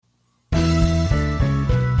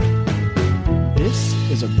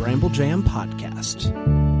is a Bramble Jam podcast.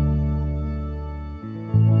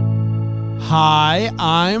 Hi,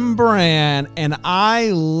 I'm Bran, and I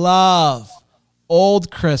love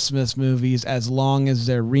old Christmas movies as long as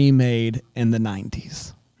they're remade in the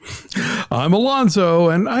 90s. I'm Alonzo,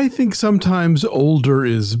 and I think sometimes older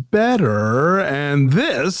is better, and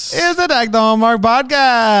this is the Deck the Hallmark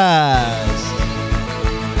podcast.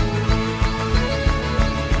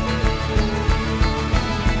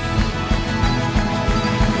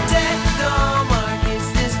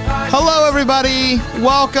 Hello, everybody.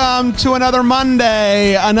 Welcome to another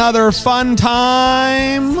Monday, another fun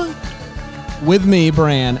time with me,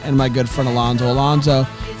 Bran, and my good friend Alonzo. Alonzo,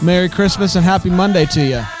 Merry Christmas and Happy Monday to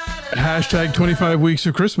you. Hashtag 25 weeks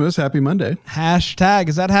of Christmas. Happy Monday. Hashtag.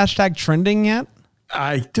 Is that hashtag trending yet?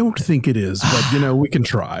 I don't think it is, but, we can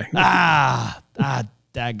try.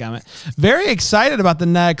 Dadgummit. Very excited about the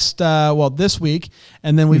next, this week.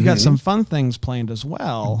 And then we've got some fun things planned as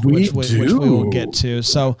well, which we will get to.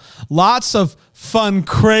 So lots of fun,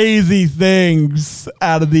 crazy things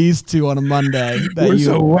out of these two on a Monday.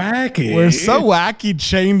 So wacky. We're so wacky,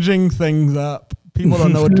 changing things up. People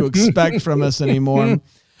don't know what to expect from us anymore.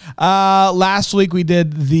 Last week we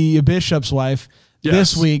did the Bishop's Wife. Yes.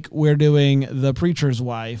 This week we're doing the Preacher's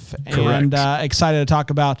Wife. Correct. And excited to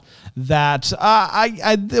talk about that.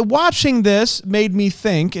 I watching this made me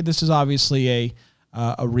think. This is obviously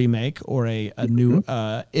a remake or a new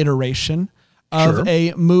iteration of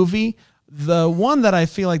a movie. The one that I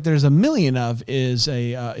feel like there's a million of is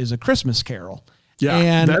a Christmas Carol. Yeah,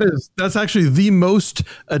 and that's actually the most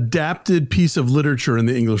adapted piece of literature in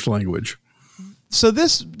the English language. So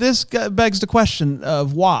this begs the question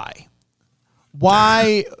of why.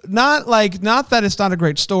 Why not that it's not a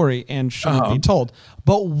great story and shouldn't be told,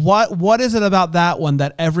 but what is it about that one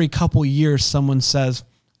that every couple years someone says,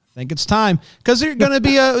 I think it's time? Because there's going to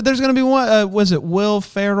be one. Was it Will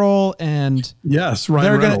Ferrell and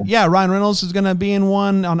Ryan Reynolds? Ryan Reynolds is going to be in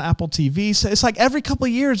one on Apple TV. So it's like every couple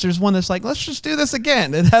of years there's one that's like, let's just do this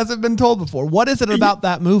again. It hasn't been told before. What is it about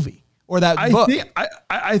that movie? Or that book?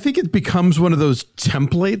 I think it becomes one of those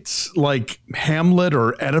templates like Hamlet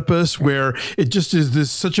or Oedipus, where it just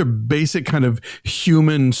is such a basic kind of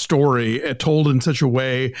human story told in such a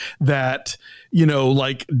way that,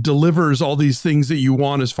 delivers all these things that you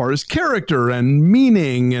want as far as character and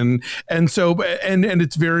meaning. And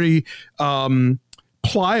it's very,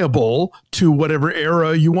 pliable to whatever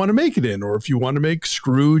era you want to make it in, or if you want to make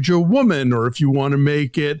Scrooge a woman, or if you want to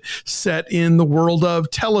make it set in the world of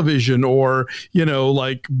television, or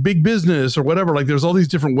like big business or whatever. Like there's all these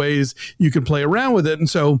different ways you can play around with it. And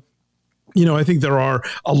so I think there are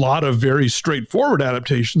a lot of very straightforward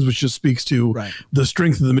adaptations, which just speaks to the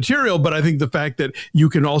strength of the material. But I think the fact that you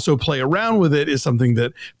can also play around with it is something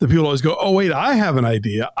that the people always go, oh, wait, I have an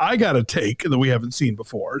idea. I got a take that we haven't seen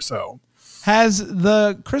before. So has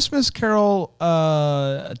the Christmas Carol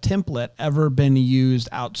template ever been used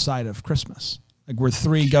outside of Christmas? Like where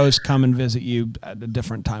three ghosts come and visit you at a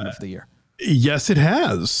different time of the year? Yes, it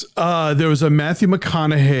has. There was a Matthew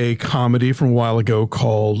McConaughey comedy from a while ago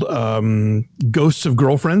called Ghosts of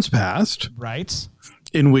Girlfriends Past. Right.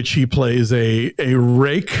 In which he plays a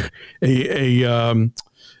rake, a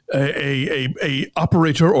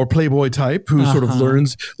operator or playboy type who sort of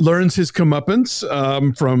learns his comeuppance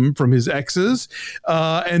from his exes.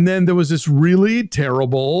 And then there was this really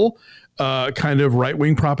terrible kind of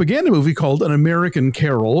right-wing propaganda movie called An American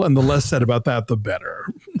Carol. And the less said about that, the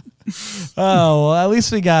better. Oh, well, at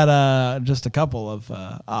least we got just a couple of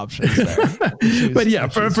options there. But yeah,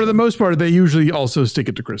 for the most part, they usually also stick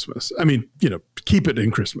it to Christmas. I mean, keep it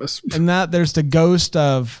in Christmas. And that there's the ghost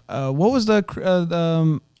of what was the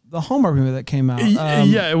Hallmark movie that came out?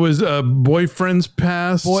 It was Boyfriends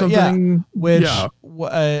Past something. Which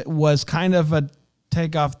was kind of a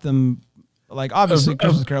take off them. Like obviously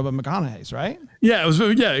Christmas Carol, but McConaughey's, right? Yeah, it was.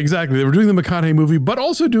 Yeah, exactly. They were doing the McConaughey movie, but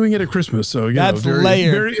also doing it at Christmas. So that's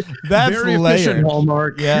layered. That's very layered. Efficient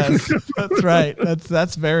Hallmark. Yes, that's right.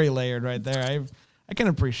 That's very layered right there. I can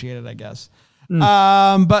appreciate it, I guess.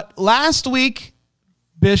 But last week,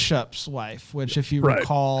 Bishop's Wife, which if you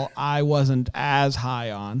recall, I wasn't as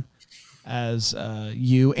high on as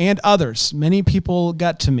you and others. Many people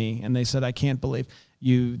got to me and they said, I can't believe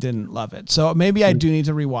you didn't love it. So maybe I do need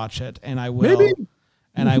to rewatch it, and I will. Maybe.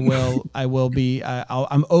 And I will be.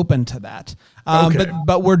 I'm open to that.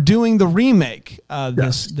 But we're doing the remake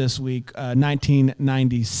this week,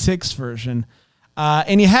 1996 version,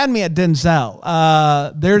 and you had me at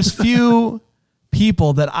Denzel. There's few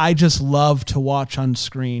people that I just love to watch on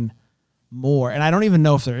screen more. And I don't even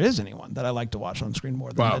know if there is anyone that I like to watch on screen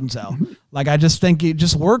more than Denzel. Like, I just think it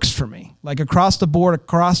just works for me. Like, across the board,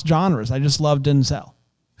 across genres, I just love Denzel.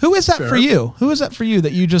 Who is that for you? Who is that for you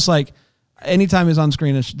that you just like, anytime he's on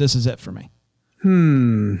screen, this is it for me?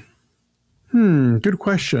 Good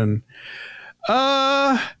question.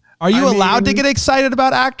 Are you allowed to get excited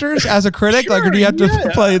about actors as a critic? Sure, like, or do you have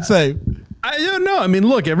to play it safe? I don't know. I mean,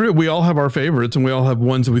 look, we all have our favorites and we all have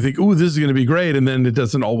ones that we think, oh, this is going to be great. And then it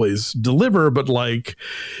doesn't always deliver. But like,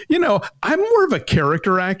 I'm more of a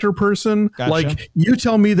character actor person. Gotcha. Like you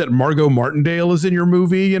tell me that Margot Martindale is in your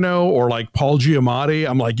movie, or like Paul Giamatti.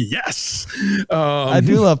 I'm like, yes. I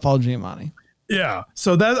do love Paul Giamatti. Yeah.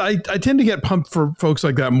 So that I tend to get pumped for folks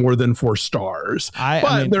like that more than for stars.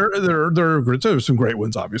 But there's some great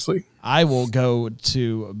ones, obviously. I will go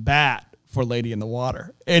to bat for Lady in the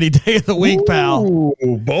Water any day of the week, pal.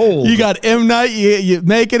 Ooh, bold. You got M. Night, you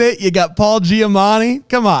making it. You got Paul Giamatti.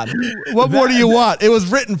 Come on. What more do you want? It was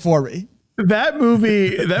written for me. That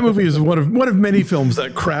movie is one of many films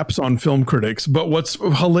that craps on film critics. But what's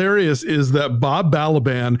hilarious is that Bob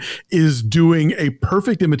Balaban is doing a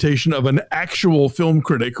perfect imitation of an actual film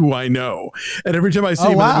critic who I know. And every time I see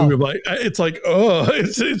him in that movie,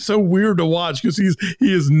 it's so weird to watch because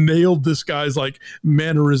he has nailed this guy's like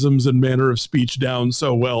mannerisms and manner of speech down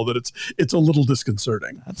so well that it's a little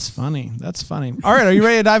disconcerting. That's funny. All right, are you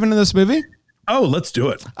ready to dive into this movie? Oh, let's do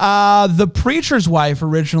it. The Preacher's Wife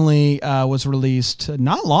originally was released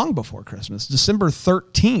not long before Christmas, December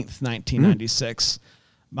 13th, 1996.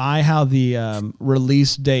 My, how the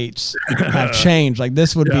release dates have changed. Like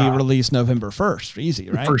this would be released November 1st. Easy,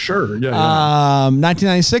 right? For sure. Yeah.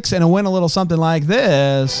 1996, and it went a little something like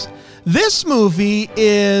this. This movie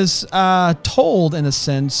is told, in a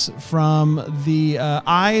sense, from the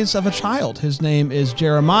eyes of a child. His name is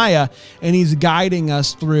Jeremiah, and he's guiding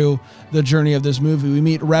us through the journey of this movie. We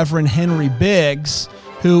meet Reverend Henry Biggs,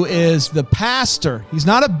 who is the pastor. He's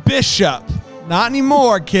not a bishop. Not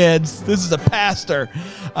anymore, kids. This is a pastor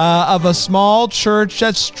of a small church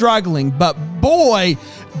that's struggling. But boy,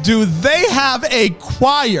 do they have a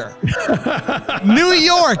choir. New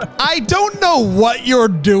York, I don't know what you're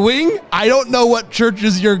doing. I don't know what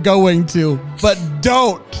churches you're going to, but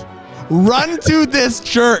don't run to this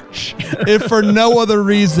church if for no other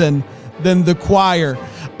reason than the choir.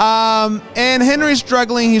 And Henry's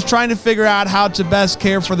struggling. He's trying to figure out how to best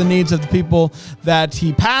care for the needs of the people that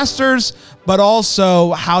he pastors, but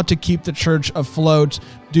also how to keep the church afloat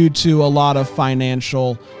due to a lot of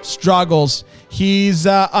financial struggles. He's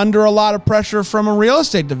under a lot of pressure from a real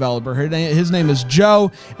estate developer. His name is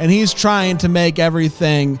Joe, and he's trying to make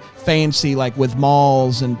everything fancy, like with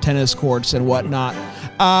malls and tennis courts and whatnot.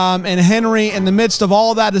 And Henry, in the midst of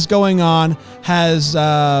all that is going on, has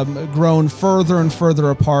grown further and further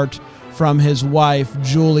apart from his wife,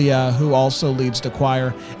 Julia, who also leads the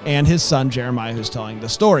choir, and his son, Jeremiah, who's telling the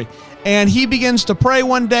story. And he begins to pray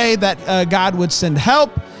one day that God would send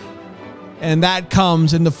help, and that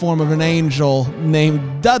comes in the form of an angel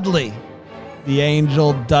named Dudley. The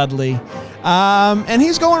angel Dudley. And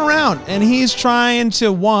he's going around, and he's trying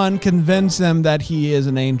to, one, convince them that he is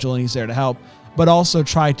an angel and he's there to help, but also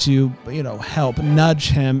try to, help nudge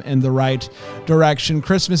him in the right direction.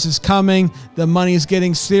 Christmas is coming. The money's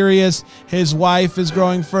getting serious. His wife is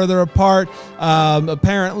growing further apart.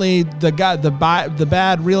 Apparently, the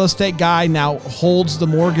bad real estate guy now holds the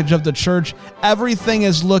mortgage of the church. Everything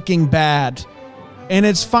is looking bad. And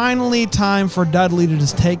it's finally time for Dudley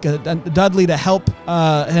to help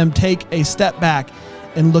him take a step back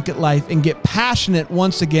and look at life and get passionate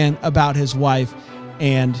once again about his wife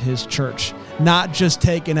and his church, not just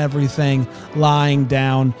taking everything lying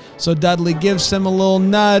down. So Dudley gives him a little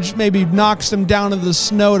nudge, maybe knocks him down to the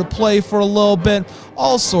snow to play for a little bit,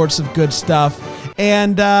 all sorts of good stuff.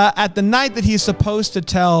 And at the night that he's supposed to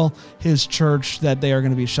tell his church that they are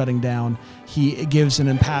going to be shutting down, he gives an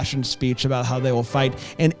impassioned speech about how they will fight.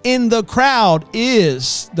 And in the crowd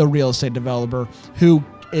is the real estate developer, who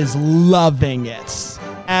is loving it,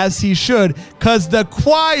 as he should, because the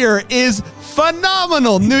choir is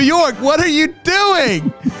phenomenal. New York, what are you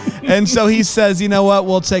doing? And so he says, you know what,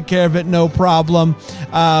 we'll take care of it, no problem.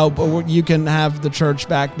 You can have the church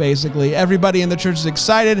back, basically. Everybody in the church is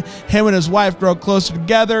excited. Him and his wife grow closer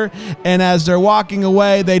together, and as they're walking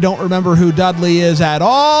away, they don't remember who Dudley is at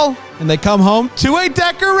all, and they come home to a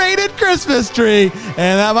decorated Christmas tree.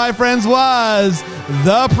 And that, my friends, was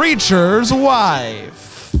The Preacher's Wife.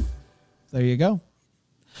 There you go.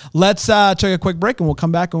 Let's take a quick break, and we'll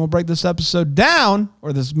come back and we'll break this episode down,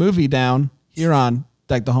 or this movie down, here on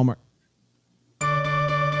Deck the Homework.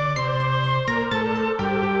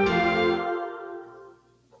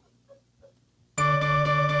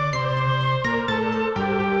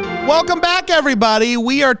 Welcome back, everybody.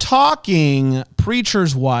 We are talking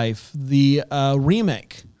Preacher's Wife, the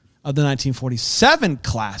remake of the 1947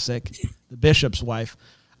 classic, The Bishop's Wife.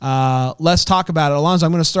 Let's talk about it. Alonzo,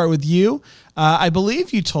 I'm going to start with you. I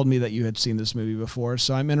believe you told me that you had seen this movie before,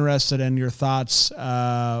 so I'm interested in your thoughts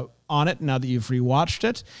on it now that you've rewatched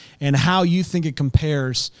it and how you think it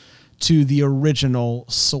compares to the original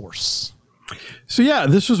source. So yeah,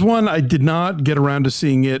 this was one I did not get around to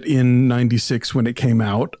seeing it in 96 when it came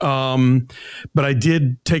out. But I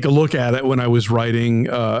did take a look at it when I was writing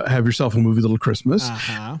Have Yourself a Movie Little Christmas.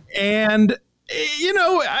 And you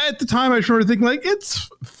know, at the time I was sort of thinking like, it's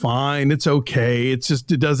fine. It's okay. It's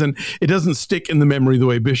just, it doesn't stick in the memory the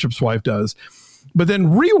way Bishop's Wife does. But then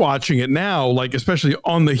rewatching it now, like especially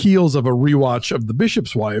on the heels of a rewatch of The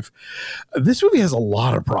Bishop's Wife, this movie has a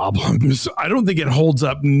lot of problems. I don't think it holds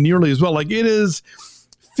up nearly as well. Like it is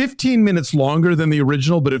 15 minutes longer than the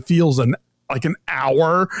original, but it feels like an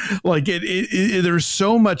hour. Like there's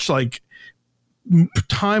so much like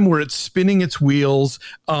time where it's spinning its wheels.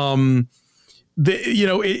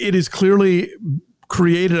 It is clearly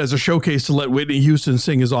created as a showcase to let Whitney Houston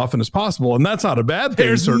sing as often as possible. And that's not a bad thing.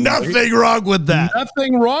 There's nothing wrong with that.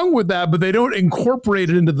 Nothing wrong with that, but they don't incorporate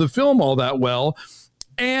it into the film all that well.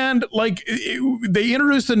 And like they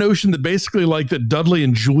introduced the notion that basically like that Dudley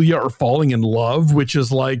and Julia are falling in love, which is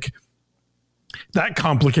like, that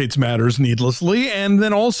complicates matters needlessly. And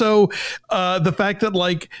then also the fact that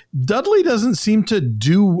like Dudley doesn't seem to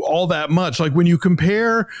do all that much. Like when you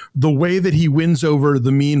compare the way that he wins over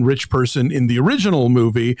the mean rich person in the original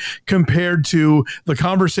movie compared to the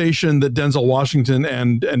conversation that Denzel Washington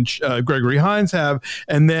and Gregory Hines have,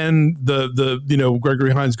 and then the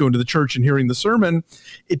Gregory Hines going to the church and hearing the sermon,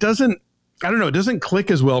 it doesn't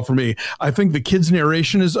click as well for me. I think the kid's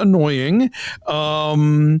narration is annoying.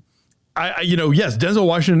 Yes, Denzel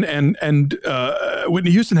Washington and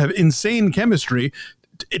Whitney Houston have insane chemistry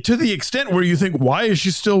to the extent where you think, why is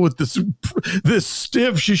she still with this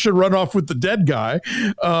stiff? She should run off with the dead guy.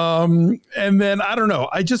 And then I don't know.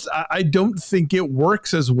 I don't think it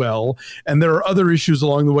works as well. And there are other issues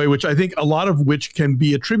along the way, which I think a lot of which can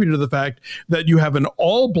be attributed to the fact that you have an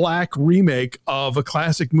all black remake of a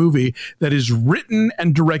classic movie that is written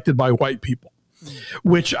and directed by white people,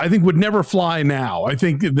 which I think would never fly now. I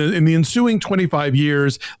think in the ensuing 25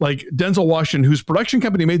 years, like Denzel Washington, whose production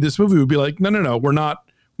company made this movie, would be like, no, we're not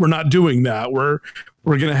doing that. We're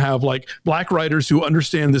going to have like black writers who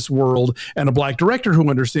understand this world and a black director who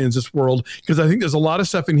understands this world. Because I think there's a lot of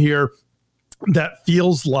stuff in here that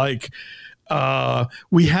feels like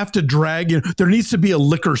we have to drag, there needs to be a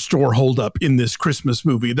liquor store holdup in this Christmas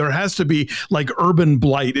movie. There has to be like urban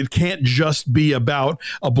blight. It can't just be about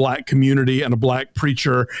a black community and a black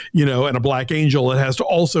preacher, and a black angel. It has to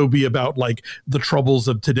also be about like the troubles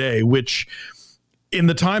of today, which in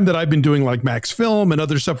the time that I've been doing like Max Film and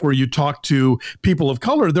other stuff where you talk to people of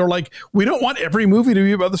color, they're like, we don't want every movie to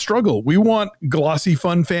be about the struggle. We want glossy,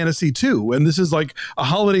 fun fantasy too. And this is like a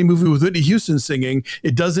holiday movie with Whitney Houston singing.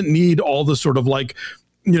 It doesn't need all the sort of like,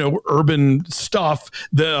 urban stuff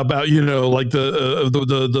about, like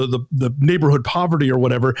the neighborhood poverty or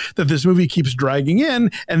whatever that this movie keeps dragging in.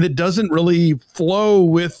 And it doesn't really flow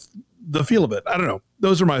with the feel of it. I don't know.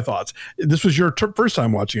 Those are my thoughts. This was your first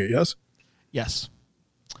time watching it, yes? Yes.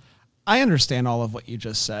 I understand all of what you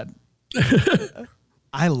just said.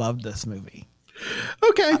 I love this movie.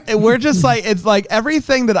 Okay. We're just like, it's like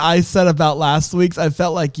everything that I said about last week's, I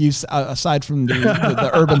felt like you, aside from the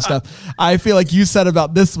urban stuff, I feel like you said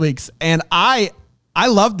about this week's, and I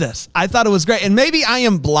love this. I thought it was great. And maybe I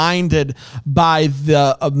am blinded by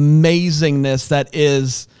the amazingness that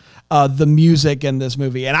is the music in this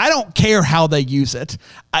movie. And I don't care how they use it.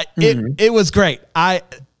 It was great.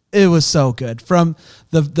 It was so good. From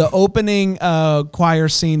the opening choir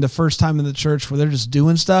scene, the first time in the church where they're just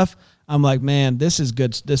doing stuff, I'm like, man, this is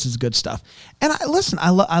good. This is good stuff. And I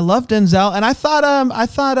love Denzel, and I thought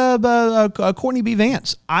Courtney B.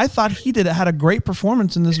 Vance. I thought he had a great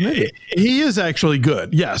performance in this movie. He is actually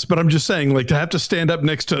good, yes. But I'm just saying, like, to have to stand up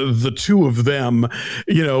next to the two of them,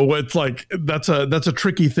 it's like that's a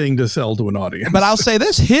tricky thing to sell to an audience. But I'll say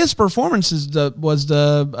this: his performance was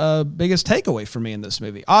the biggest takeaway for me in this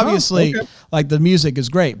movie. Obviously, like the music is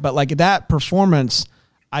great, but like that performance,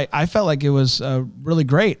 I felt like it was really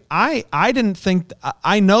great. I didn't think,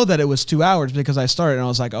 I know that it was 2 hours because I started and I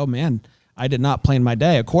was like, oh man, I did not plan my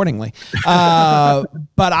day accordingly. But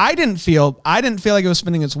I didn't feel like it was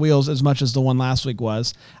spinning its wheels as much as the one last week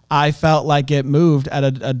was. I felt like it moved at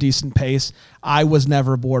a decent pace. I was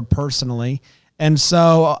never bored personally. And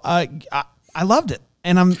so I loved it.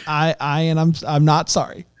 And I'm not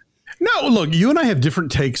sorry. No, look, you and I have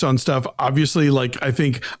different takes on stuff. Obviously, like, I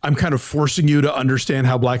think I'm kind of forcing you to understand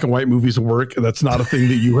how black and white movies work. That's not a thing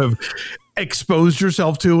that you have exposed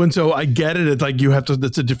yourself to. And so I get it. It's like you have to,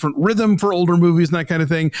 that's a different rhythm for older movies and that kind of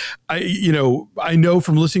thing. I know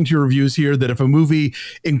from listening to your reviews here that if a movie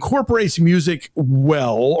incorporates music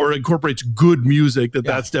well, or incorporates good music,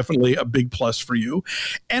 that's definitely a big plus for you.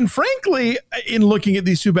 And frankly, in looking at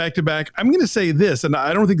these two back to back, I'm going to say this, and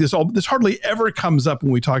I don't think this hardly ever comes up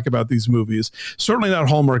when we talk about these movies, certainly not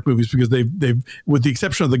Hallmark movies, because they've, with the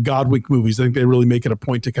exception of the Godwink movies, I think they really make it a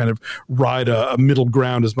point to kind of ride a middle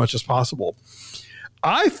ground as much as possible.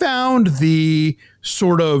 I found the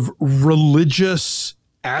sort of religious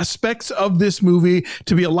aspects of this movie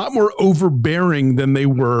to be a lot more overbearing than they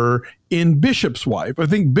were in Bishop's Wife. I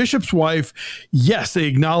think Bishop's Wife, yes, they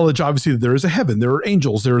acknowledge obviously that there is a heaven, there are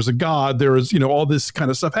angels, there is a God, there is, all this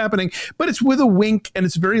kind of stuff happening, but it's with a wink and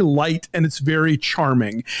it's very light and it's very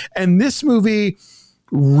charming. And this movie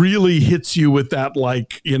really hits you with that,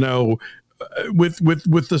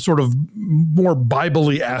 with the sort of more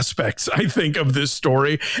Bible-y aspects, I think, of this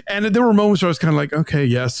story. And there were moments where I was kind of like, okay,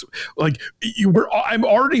 yes, I'm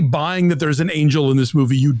already buying that there's an angel in this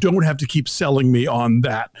movie. You don't have to keep selling me on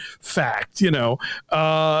that fact, So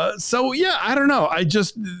yeah, I don't know. I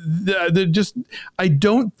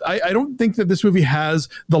don't think that this movie has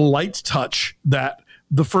the light touch that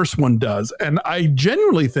the first one does. And I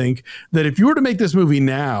genuinely think that if you were to make this movie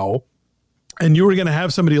now, and you were going to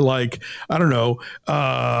have somebody like, I don't know,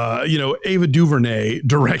 Ava DuVernay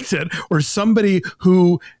direct it, or somebody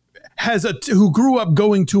who grew up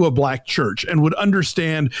going to a black church and would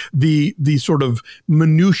understand the sort of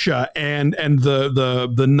minutia and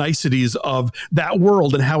the niceties of that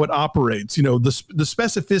world and how it operates, the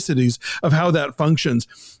specificities of how that functions.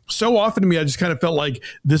 So often to me, I just kind of felt like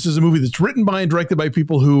this is a movie that's written by and directed by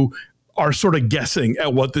people who are sort of guessing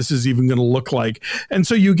at what this is even going to look like. And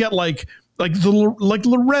so you get like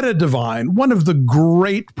Loretta Devine, one of the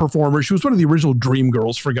great performers. She was one of the original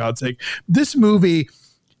Dreamgirls, for God's sake. This movie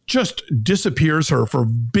just disappears her for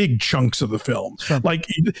big chunks of the film. Sure.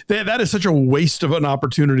 That is such a waste of an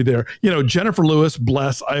opportunity there. Jennifer Lewis,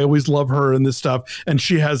 bless, I always love her in this stuff. And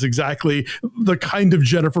she has exactly the kind of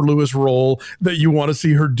Jennifer Lewis role that you want to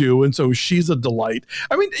see her do. And so she's a delight.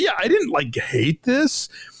 I mean, yeah, I didn't hate this,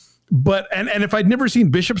 but and if I'd never seen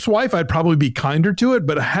Bishop's Wife, I'd probably be kinder to it.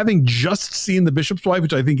 But having just seen The Bishop's Wife,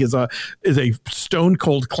 which I think is a stone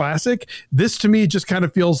cold classic, this to me just kind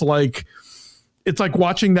of feels like it's like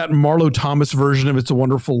watching that Marlo Thomas version of It's a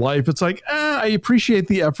Wonderful Life. It's like, I appreciate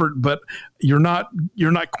the effort, but you're not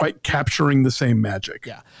quite capturing the same magic.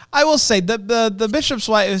 Yeah, I will say the Bishop's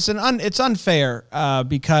Wife is it's unfair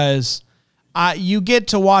because you get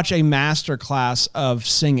to watch a masterclass of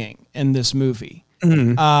singing in this movie.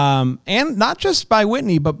 Mm-hmm. And not just by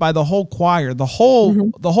Whitney, but by the whole choir, the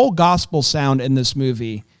whole gospel sound in this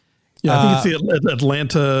movie. Yeah, I think it's the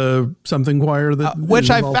Atlanta something choir that which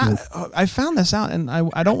I found this out, and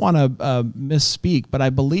I don't want to misspeak, but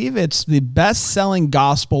I believe it's the best-selling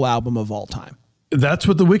gospel album of all time. That's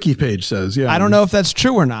what the wiki page says. Yeah, I don't know if that's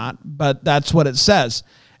true or not, but that's what it says,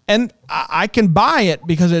 and I can buy it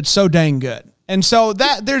because it's so dang good. And so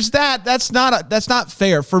that's not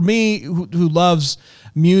fair for me who loves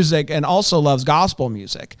music and also loves gospel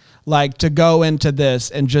music. To go into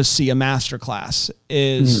this and just see a masterclass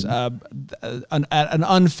is an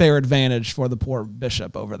unfair advantage for the poor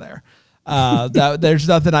bishop over there. There's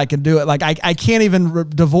nothing I can do it. I can't even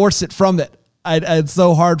divorce it from it. It's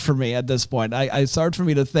so hard for me at this point. It's hard for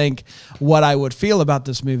me to think what I would feel about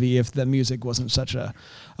this movie if the music wasn't such a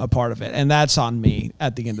part of it. And that's on me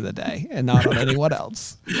at the end of the day and not on anyone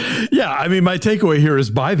else. Yeah. I mean, my takeaway here is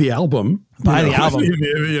buy the album. Buy the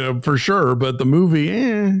album. For sure. But the movie,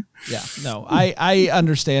 Yeah, no, I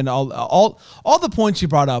understand all the points you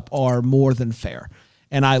brought up are more than fair.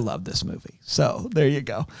 And I love this movie. So there you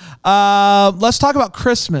go. Let's talk about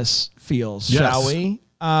Christmas feels, shall we?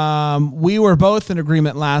 We were both in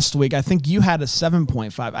agreement last week. I think you had a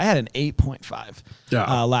 7.5. I had an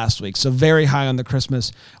 8.5 last week. So very high on the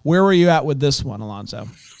Christmas. Where were you at with this one, Alonzo?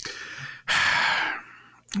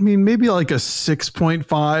 I mean, maybe like a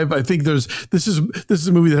 6.5. I think this is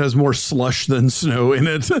a movie that has more slush than snow in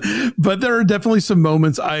it, but there are definitely some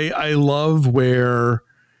moments I love where,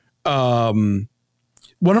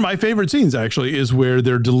 one of my favorite scenes actually is where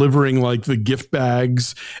they're delivering the gift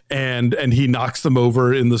bags and he knocks them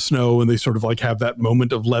over in the snow and they sort of have that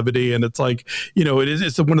moment of levity. And it's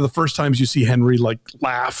it's one of the first times you see Henry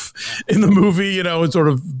laugh in the movie, and sort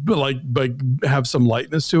of have some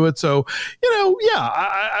lightness to it. So,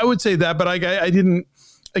 I would say that, but I didn't,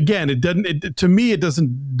 again, to me, it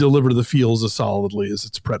doesn't deliver the feels as solidly as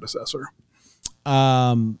its predecessor.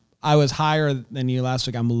 I was higher than you last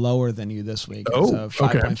week. I'm lower than you this week. Oh, so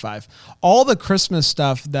 5.5. Okay. All the Christmas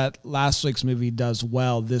stuff that last week's movie does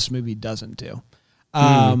well, this movie doesn't do.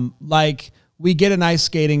 Like we get an ice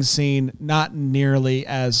skating scene, not nearly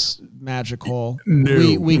as magical.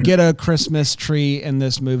 No. We get a Christmas tree in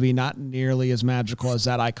this movie, not nearly as magical as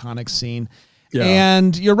that iconic scene. Yeah.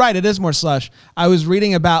 And you're right, it is more slush. I was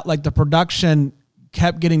reading about like the production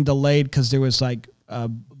kept getting delayed because there was like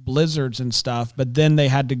blizzards and stuff, but then they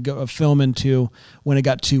had to go film into when it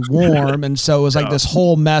got too warm. And so it was like this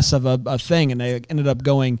whole mess of a thing. And they ended up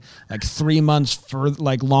going like 3 months for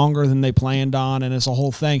like longer than they planned on. And it's a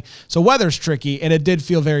whole thing. So weather's tricky and it did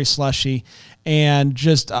feel very slushy and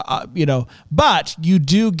just, but you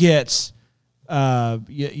do get,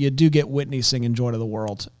 you do get Whitney singing "Joy to the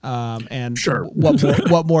World," and sure.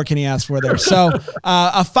 what more can he ask for there? So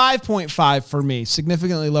a 5.5 for me,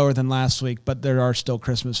 significantly lower than last week, but there are still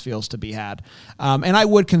Christmas feels to be had, and I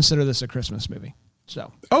would consider this a Christmas movie.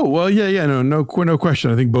 So. Oh, well, no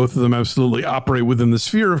question. I think both of them absolutely operate within the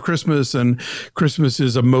sphere of Christmas, and Christmas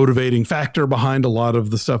is a motivating factor behind a lot of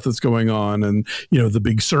the stuff that's going on. And, the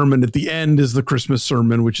big sermon at the end is the Christmas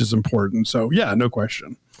sermon, which is important. So, yeah, no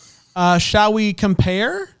question. Shall we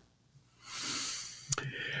compare?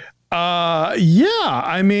 Yeah.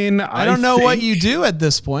 I mean, I don't know what you do at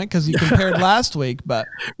this point because you compared last week, but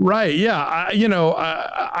right. Yeah.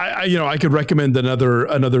 I could recommend another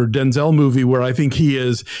Denzel movie where I think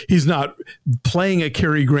he's not playing a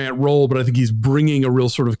Cary Grant role, but I think he's bringing a real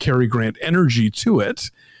sort of Cary Grant energy to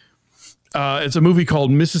it. It's a movie called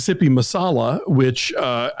Mississippi Masala, which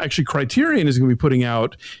actually Criterion is going to be putting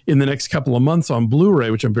out in the next couple of months on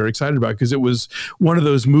Blu-ray, which I'm very excited about because it was one of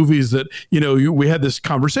those movies that, we had this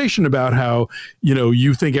conversation about how,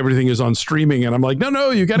 you think everything is on streaming. And I'm like,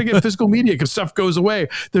 no, you got to get physical media because stuff goes away.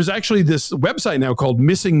 There's actually this website now called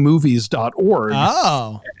missingmovies.org.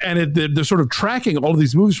 Oh. And they're sort of tracking all of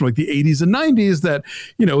these movies from like the 80s and 90s that,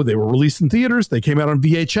 they were released in theaters. They came out on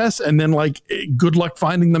VHS and then like good luck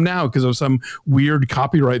finding them now because of some weird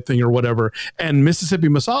copyright thing or whatever. And Mississippi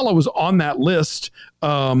Masala was on that list.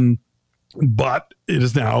 But it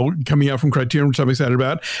is now coming out from Criterion, which I'm excited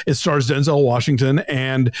about. It stars Denzel Washington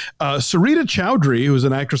and Sarita Chowdhury, who's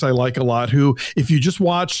an actress I like a lot, who, if you just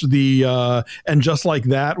watched the And Just Like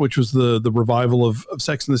That, which was the revival of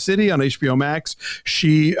Sex and the City on HBO Max,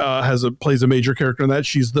 she plays a major character in that.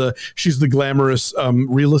 She's the glamorous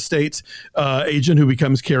real estate agent who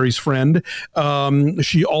becomes Carrie's friend.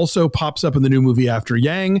 She also pops up in the new movie After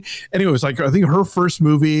Yang. Anyways, I think her first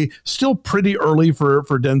movie, still pretty early for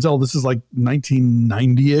Denzel. This is like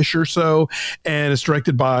 1990-ish or so, and it's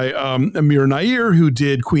directed by Amir Nair, who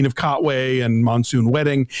did Queen of Katwe and Monsoon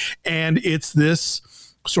Wedding, and it's this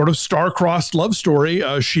sort of star-crossed love story.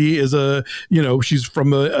 She is she's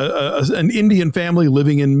from an Indian family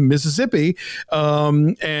living in Mississippi,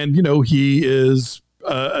 and he is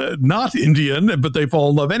not Indian, but they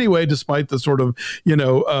fall in love anyway, despite the sort of,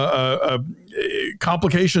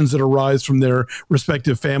 complications that arise from their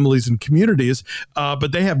respective families and communities.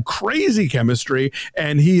 But they have crazy chemistry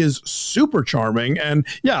and he is super charming. And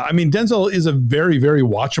yeah, I mean, Denzel is a very, very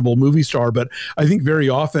watchable movie star, but I think very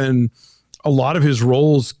often a lot of his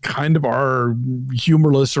roles kind of are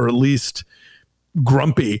humorless or at least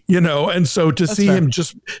grumpy, and so to see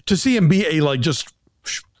him be a just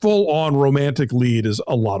full-on romantic lead is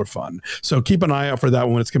a lot of fun. So keep an eye out for that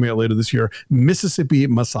one when it's coming out later this year. Mississippi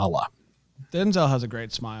Masala. Denzel has a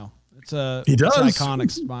great smile. It's an iconic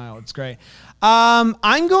smile. It's great.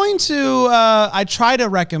 I'm going to, I try to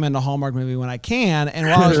recommend a Hallmark movie when I can. And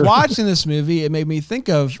while I was watching this movie, it made me think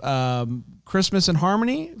of Christmas in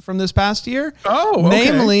Harmony from this past year. Oh, okay.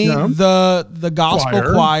 Namely, the gospel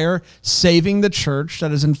choir saving the church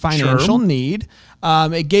that is in financial need.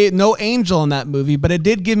 It gave no angel in that movie, but it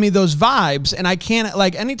did give me those vibes. And I can't,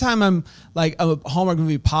 anytime I'm a Hallmark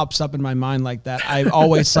movie pops up in my mind like that, I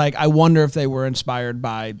always I wonder if they were inspired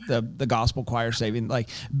by the gospel choir saving,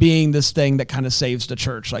 being this thing that kind of saves the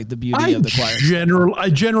church, the beauty of the choir. I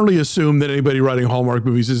generally assume that anybody writing Hallmark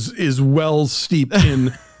movies is well steeped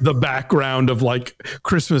in the background of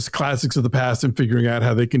Christmas classics of the past and figuring out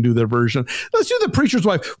how they can do their version. Let's do The Preacher's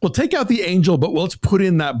Wife. We'll take out the angel, but let's put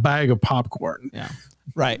in that bag of popcorn. Yeah.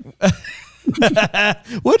 Right. What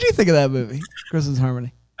did you think of that movie, Christmas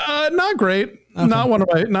Harmony? Not great. Okay. Not one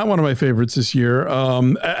of my favorites this year.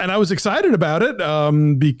 And I was excited about it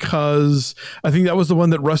because I think that was the one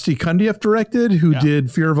that Rusty Cundieff directed, who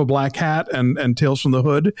did Fear of a Black Hat and Tales from the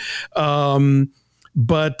Hood.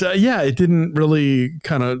 But it didn't really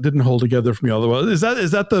didn't hold together for me all the way. Is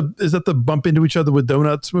that the bump into each other with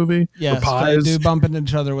donuts movie? Yes, they do bump into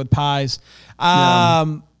each other with pies.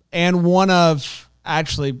 And one of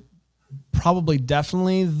actually probably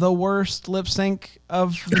definitely the worst lip sync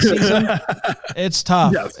of the season. It's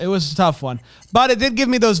tough. Yes. It was a tough one, but it did give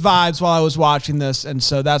me those vibes while I was watching this. And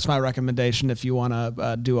so that's my recommendation if you want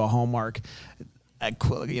to do a Hallmark,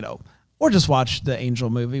 or just watch the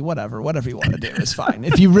Angel movie, whatever you want to do is fine.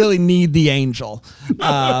 If you really need the Angel,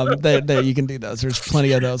 there you can do those. There's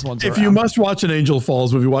plenty of those ones. If you must watch an Angel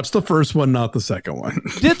Falls movie, watch the first one, not the second one.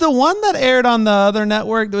 Did the one that aired on the other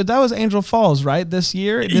network, that was Angel Falls, right? This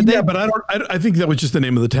year? But I think that was just the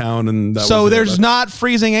name of the town. And so there's not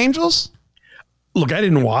Freezing Angels? Look, I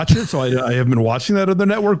didn't watch it, so I haven't been watching that other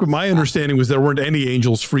network, but my understanding was there weren't any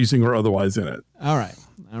angels freezing or otherwise in it. All right.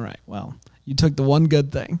 Well, you took the one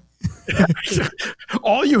good thing.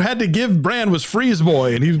 All you had to give Brand was Freeze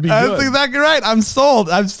Boy, and he'd be good. That's exactly right. I'm sold.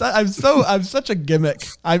 I'm such a gimmick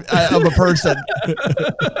of a person.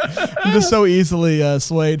 I'm just so easily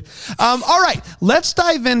swayed. All right, let's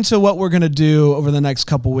dive into what we're gonna do over the next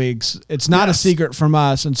couple weeks. It's not a secret from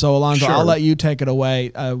us, and so Alonzo, I'll let you take it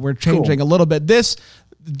away. We're changing a little bit.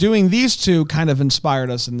 Doing these two kind of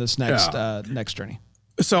inspired us in this next journey.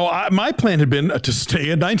 So my plan had been to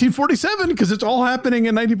stay in 1947 because it's all happening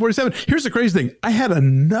in 1947. Here's the crazy thing. I had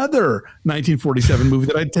another 1947 movie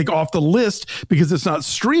that I'd take off the list because it's not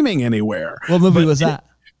streaming anywhere. What movie was that?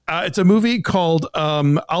 It's a movie called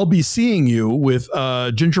I'll Be Seeing You with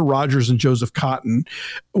Ginger Rogers and Joseph Cotten,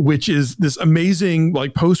 which is this amazing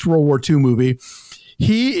like post-World War II movie.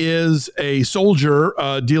 He is a soldier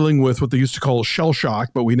dealing with what they used to call shell shock,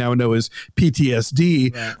 but we now know as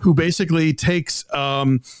PTSD, who basically takes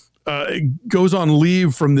goes on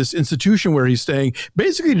leave from this institution where he's staying,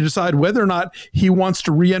 basically to decide whether or not he wants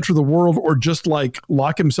to re-enter the world or just like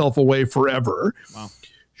lock himself away forever. Wow.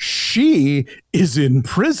 She is in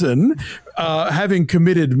prison, having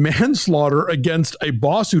committed manslaughter against a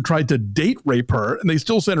boss who tried to date rape her, and they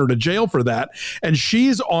still sent her to jail for that. And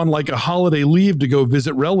she's on like a holiday leave to go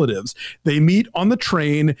visit relatives. They meet on the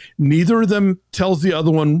train. Neither of them tells the other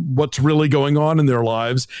one what's really going on in their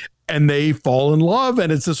lives. And they fall in love,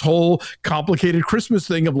 and it's this whole complicated Christmas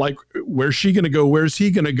thing of like, where's she going to go? Where's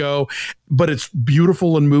he going to go? But it's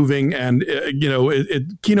beautiful and moving. And,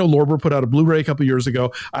 Kino Lorber put out a Blu-ray a couple years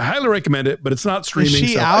ago. I highly recommend it, but it's not streaming.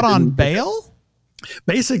 Is she out on bail?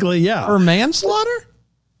 Basically, yeah. For manslaughter?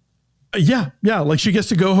 Yeah. Like she gets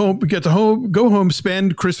to go home,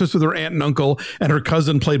 spend Christmas with her aunt and uncle and her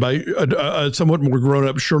cousin, played by a somewhat more grown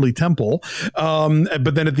up Shirley Temple.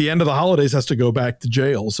 But then at the end of the holidays has to go back to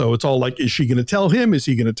jail. So it's all like, is she going to tell him? Is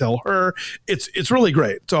he going to tell her? It's really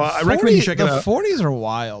great. So I recommend you check it out. The 40s are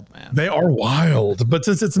wild, man. They are wild. But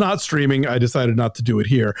since it's not streaming, I decided not to do it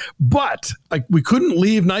here. But like we couldn't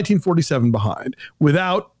leave 1947 behind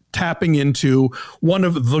without tapping into one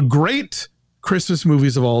of the great Christmas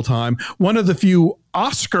movies of all time, one of the few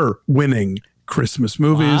Oscar-winning Christmas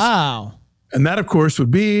movies. Wow. And that, of course,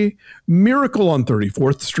 would be Miracle on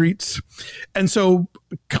 34th Street. And so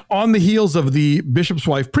on the heels of the Bishop's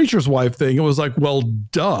Wife, Preacher's Wife thing, it was like, well,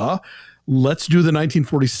 duh. Let's do the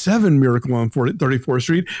 1947 Miracle on 34th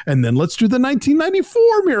Street, and then let's do the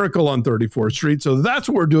 1994 Miracle on 34th Street. So that's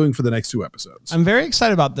what we're doing for the next two episodes. I'm very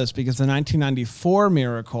excited about this because the 1994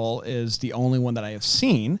 Miracle is the only one that I have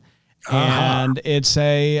seen. And it's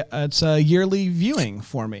a yearly viewing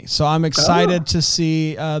for me. So I'm excited to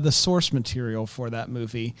see the source material for that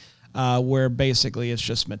movie, where basically it's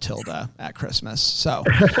just Matilda at Christmas. So,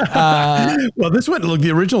 well, this one, look, the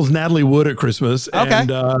original is Natalie Wood at Christmas. Okay.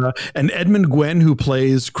 And Edmund Gwenn, who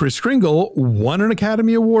plays Kris Kringle, won an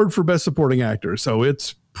Academy Award for Best Supporting Actor. So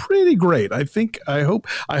it's pretty great. I hope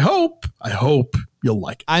you'll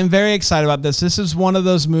like it. I'm very excited about this. This is one of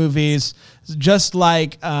those movies, just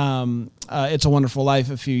like It's a Wonderful Life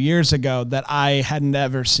a few years ago, that I had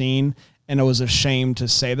never seen, and it was a shame to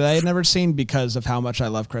say that I had never seen because of how much I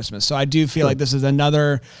love Christmas. So I do feel like this is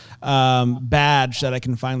another badge that I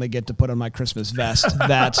can finally get to put on my Christmas vest.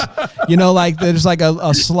 That, like there's like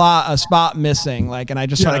a spot missing, like, and I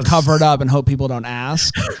just try to cover it up and hope people don't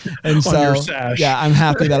ask. And so, I'm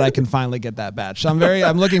happy that I can finally get that badge. So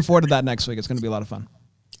I'm looking forward to that next week. It's going to be a lot of fun.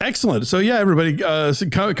 Excellent. So everybody,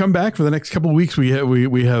 come back for the next couple of weeks.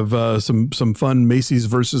 We have some fun Macy's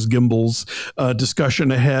versus Gimbals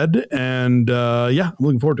discussion ahead, and I'm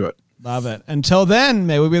looking forward to it. Love it. Until then,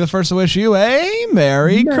 may we be the first to wish you a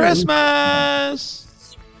Merry Christmas.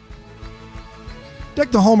 Deck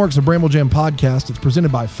the Hallmark's a Bramble Jam podcast. It's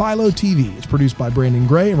presented by Philo TV. It's produced by Brandon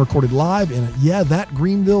Gray and recorded live in,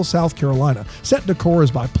 Greenville, South Carolina. Set decor is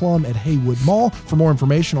by Plum at Haywood Mall. For more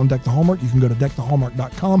information on Deck the Hallmark, you can go to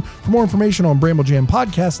deckthehallmark.com. For more information on Bramble Jam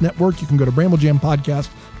Podcast Network, you can go to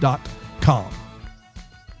bramblejampodcast.com.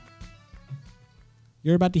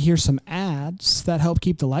 You're about to hear some ads episodes that help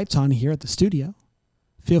keep the lights on here at the studio.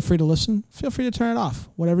 Feel free to listen. Feel free to turn it off,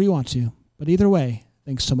 whatever you want to. But either way,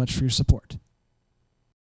 thanks so much for your support.